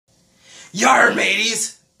Yar,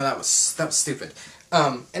 mateys! That was stupid.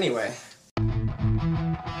 Anyway.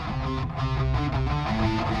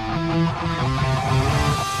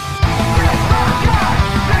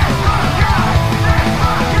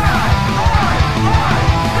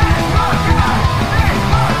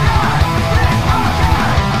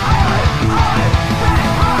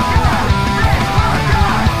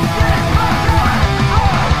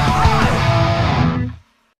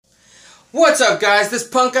 What's up, guys? This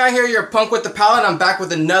punk guy here, your punk with the palette. I'm back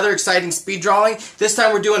with another exciting speed drawing. This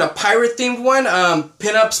time we're doing a pirate themed one.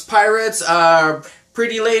 Pinups, pirates,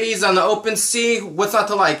 pretty ladies on the open sea. What's not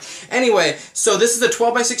to like? Anyway, so this is a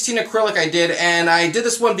 12x16 acrylic I did, and I did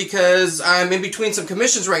this one because I'm in between some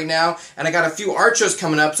commissions right now, and I got a few art shows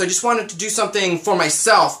coming up, so I just wanted to do something for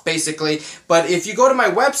myself, basically. But if you go to my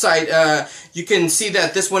website, you can see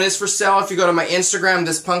that this one is for sale. If you go to my Instagram,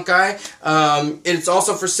 this punk guy, it's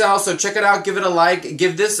also for sale, so check it out, give it a like,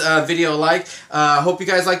 give this video a like. Hope you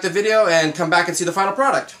guys like the video, and come back and see the final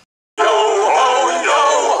product.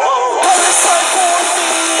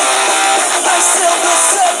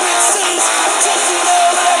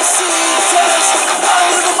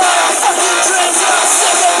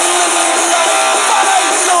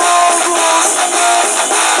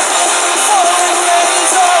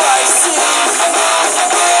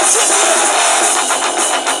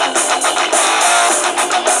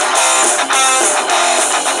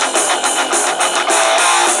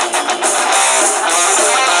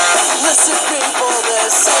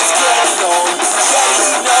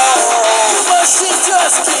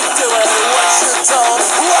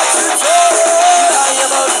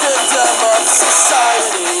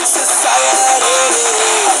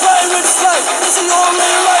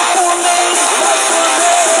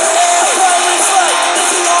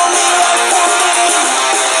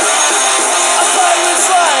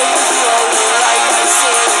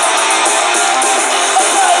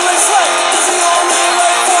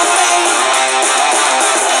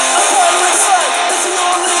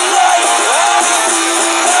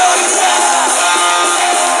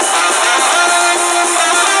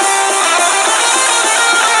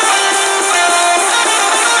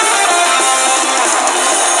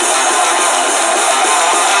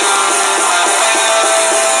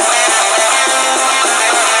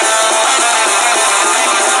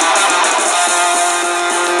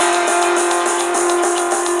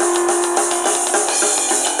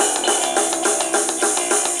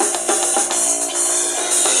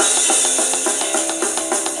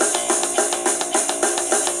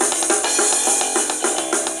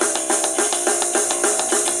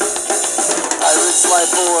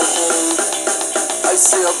 I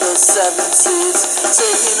sailed the 7 seas,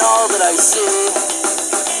 taking all that I see.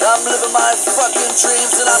 I'm living my fucking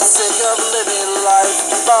dreams and I'm sick of living life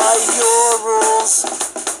by your rules.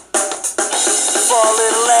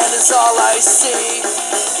 Fallen land is all I see.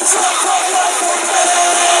 Truck on life for me.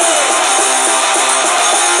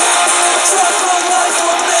 Truck on life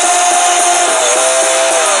for me.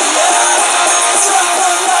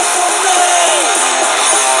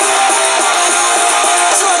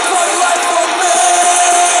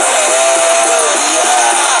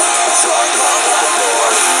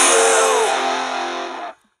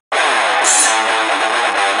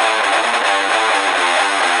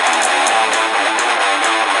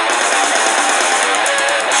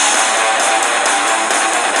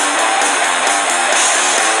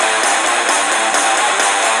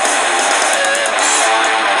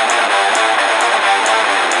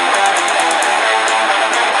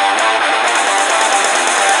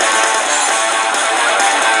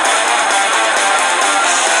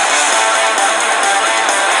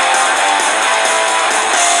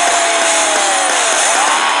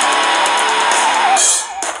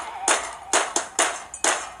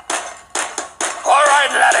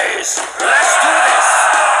 Let's do this!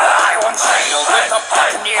 I once sailed with a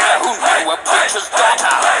pioneer who knew a preacher's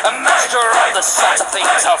daughter, a master of the sorts of things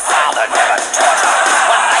her father never taught her.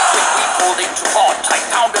 One night when we pulled into port, I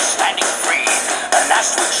found her standing free, and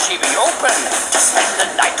asked would she be open to spend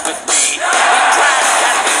the night with me. We drank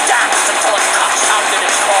and we danced until a cock sounded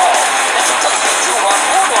its call. Then she took me to her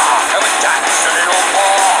boudoir, and we danced a little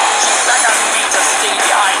more. She beckoned me to stay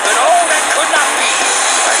behind, but oh, that could not be.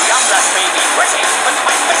 Her young lass may be pretty, but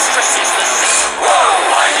my mistress is the sea. Whoa,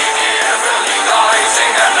 hiding in a building,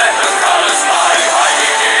 rising and let the colors fly.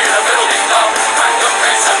 Hiding in a building, down, hang the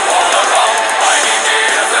pace and wall around. Hiding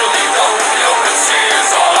in a building, down, the open sea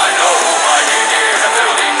is all I know. Hiding in a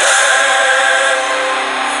building, there.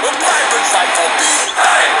 A pirate's life for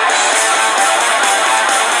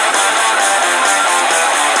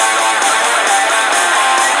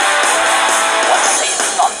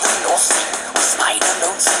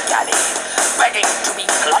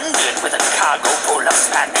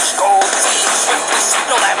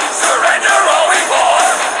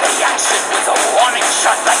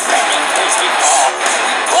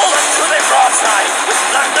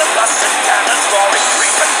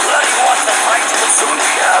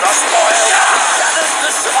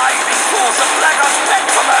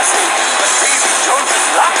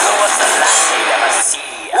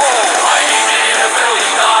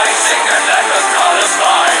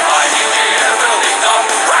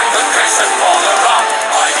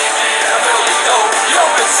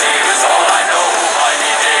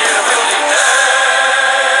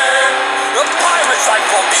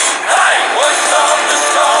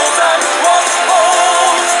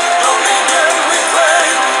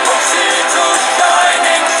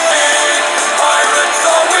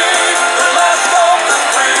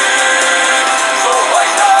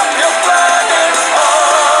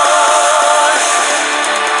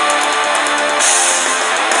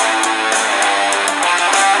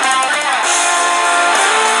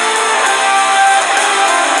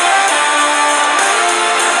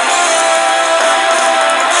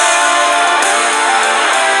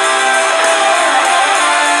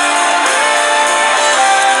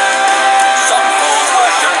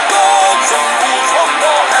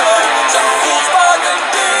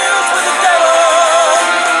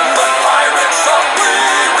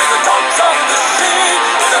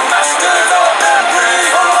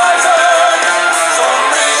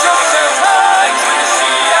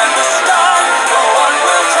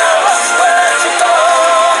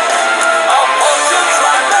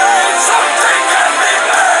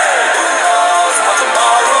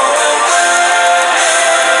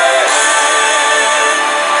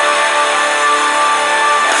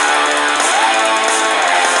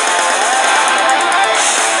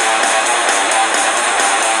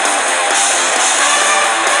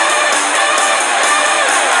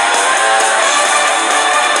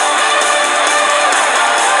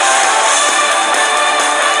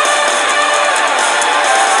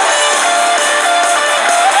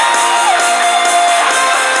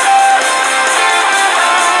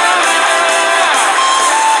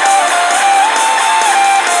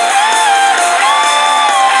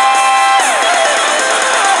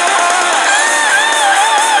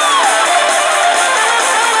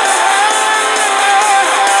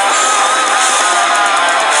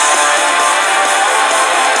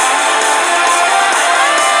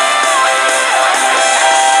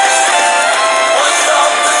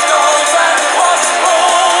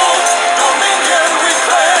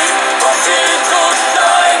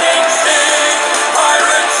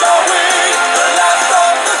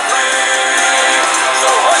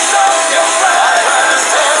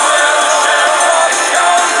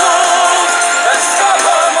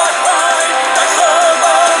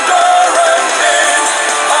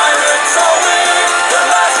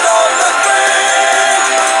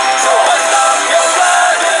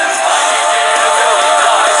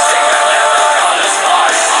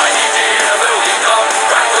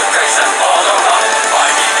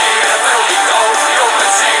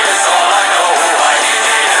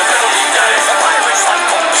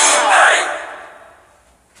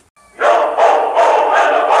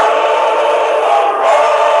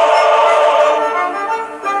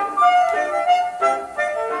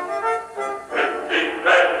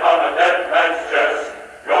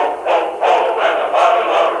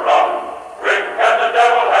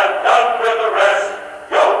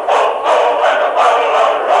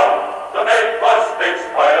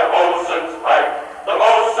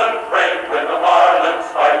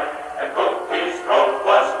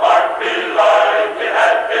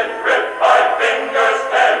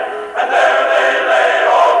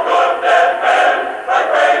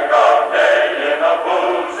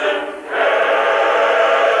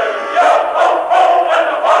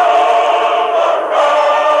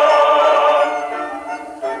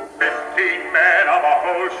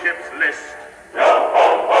its list. Yo ho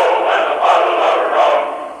ho and a bottle of rum.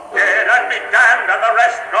 Dead and be damned and the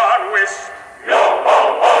rest gone whist. Yo ho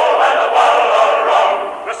ho and a bottle of rum.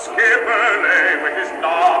 The skipper lay with his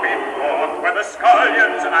knob in port, where the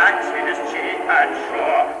scullion's axe in his cheek had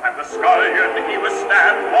shore, and the scullion he was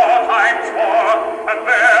stabbed 4 times more, and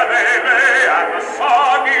there they lay, and the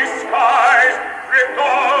soggy skies dripped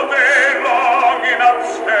all day long in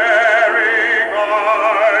upstaring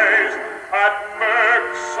eyes, at murk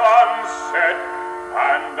sunset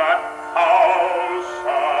and at foul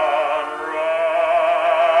sunrise.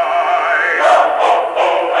 Yo ho ho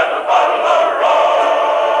and a bottle of rum.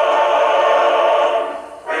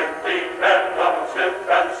 50 men of them sniff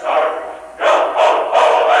and start. Yo ho ho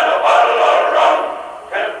and a bottle of rum.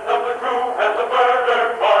 10 of the crew and the murder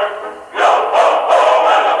part. Yo ho ho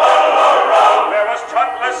and a bottle of rum. There was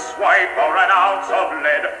Cutlass swipe or an ounce of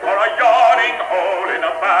lead, or a yawning hole in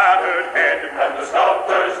a battered head, and the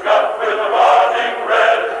sculptor's gut with a rotting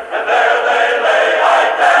red, and there they lay, I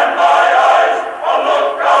damn my eyes, on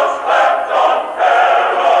lookouts clapped on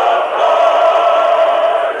paradise.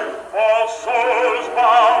 All souls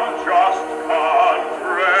bound just contrariwise.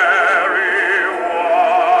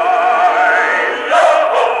 Yo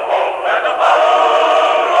ho ho and a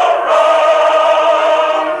bottle of rum.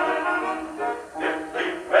 50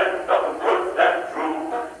 men of them good and true.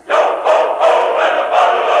 Yo ho ho and a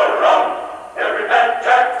bottle of rum. Every man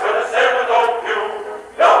jacked with a sail with old Pew.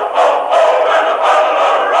 Yo ho ho and a bottle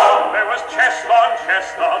of rum. There was chest on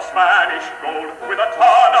chest of Spanish gold, with a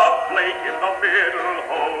ton of flake in the middle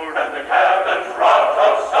hold, and the cabin's rocked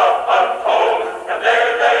of stuff untold, and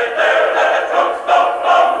there that took the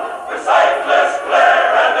plum, with sightless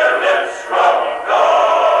glare and their lips scrubbed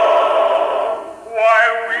gum,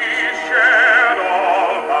 while we shared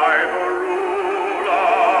all by the rule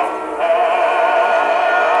of thumb.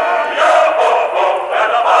 Yo ho ho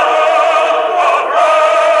and a bottle of rum.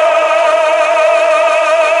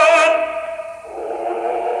 Oh,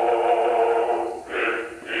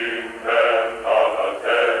 15 men on a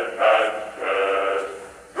 10-man's chest.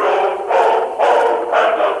 Yo ho ho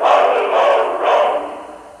and a bottle of rum.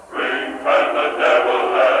 Drink and the devil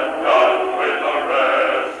and done with the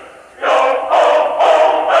rest. Yo ho ho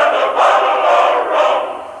and a bottle of rum.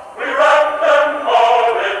 We wrapped them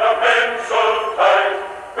all in a pencil tight,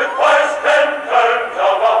 with twice 10 turns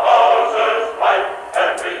of a hawser's pipe,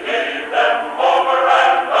 and we heaved them over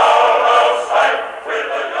and out of sight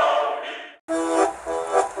with a yawning.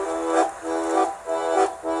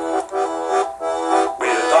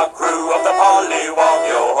 We're the crew of the Pollywog,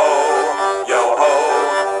 yo ho, yo ho.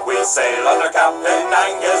 We sail under Captain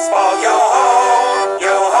Angus Fogg, yo ho,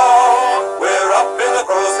 yo ho. We're up in the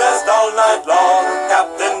crow's nest all night long.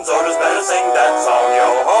 Captain's orders, better sing that song, yo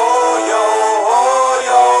ho, yo ho,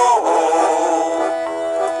 yo ho.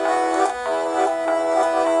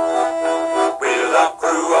 We're the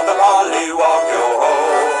crew of the Pollywog, yo ho,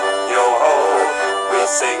 yo ho. We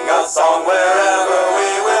sing a song wherever we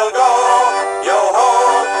will go, yo ho.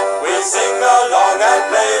 We sing along and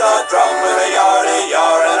play the drum with a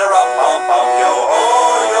yardy-yar and a rum-pum-pum, yo ho,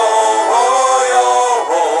 yo ho, yo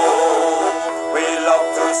ho. We love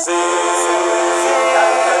to sing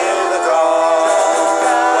and play the drum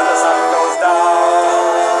when the sun goes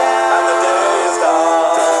down and the day is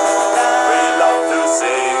done. We love to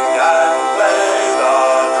sing and play the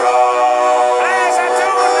drum. There's a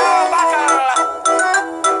tune now, buckle.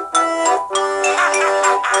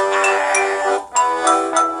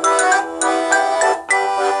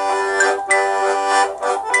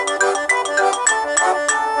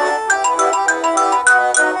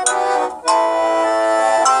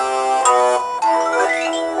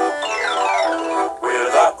 We're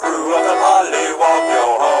the crew of the Pollywog, yo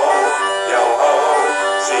ho, yo ho.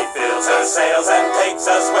 She fills her sails and takes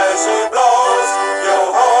us where she blows, yo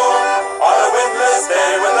ho. On a windless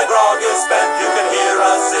day when the grog is spent, you can hear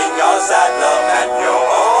us sing our sad lament, yo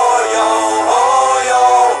ho, yo ho, yo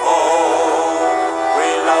ho. We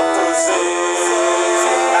love to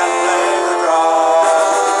sing and play the drum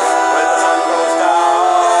when the sun goes down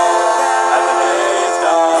and the day is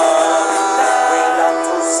done. We love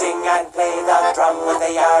to sing and play the drum with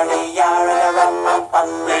a yardy-yar and a rum-pum-pum.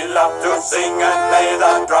 We love to sing and play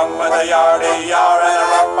the drum with a yardy-yar and a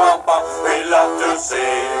rum-pum-pum. We love to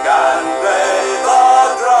sing and play the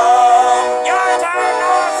drum. Your turn,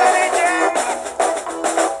 North City Jim.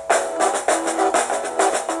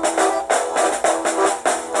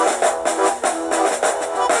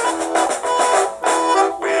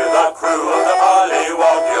 We're the crew of the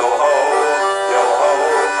Pollywog, yo ho, yo ho.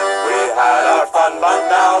 We had our fun, but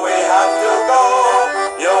now we have to go,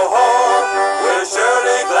 yo ho. We're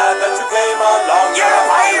surely glad that you came along. You're a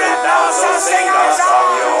pirate.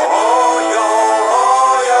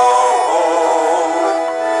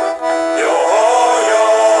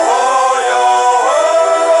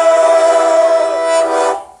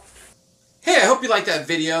 like that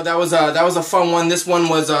video. That was a fun one. This one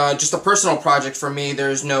was just a personal project for me.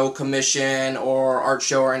 There's no commission or art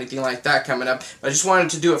show or anything like that coming up. But I just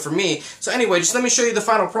wanted to do it for me. So anyway, just let me show you the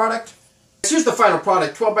final product. Here's the final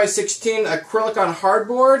product, 12x16 acrylic on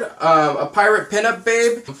hardboard, a pirate pinup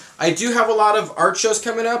babe. I do have a lot of art shows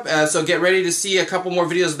coming up, so get ready to see a couple more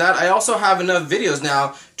videos of that. I also have enough videos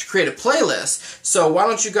now to create a playlist, so why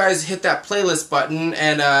don't you guys hit that playlist button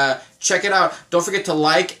and check it out. Don't forget to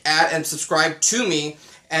like, add, and subscribe to me.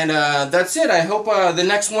 And that's it. I hope the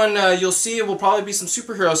next one you'll see will probably be some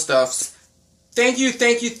superhero stuff. Thank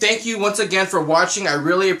you once again for watching. I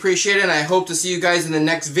really appreciate it, and I hope to see you guys in the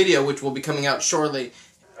next video, which will be coming out shortly.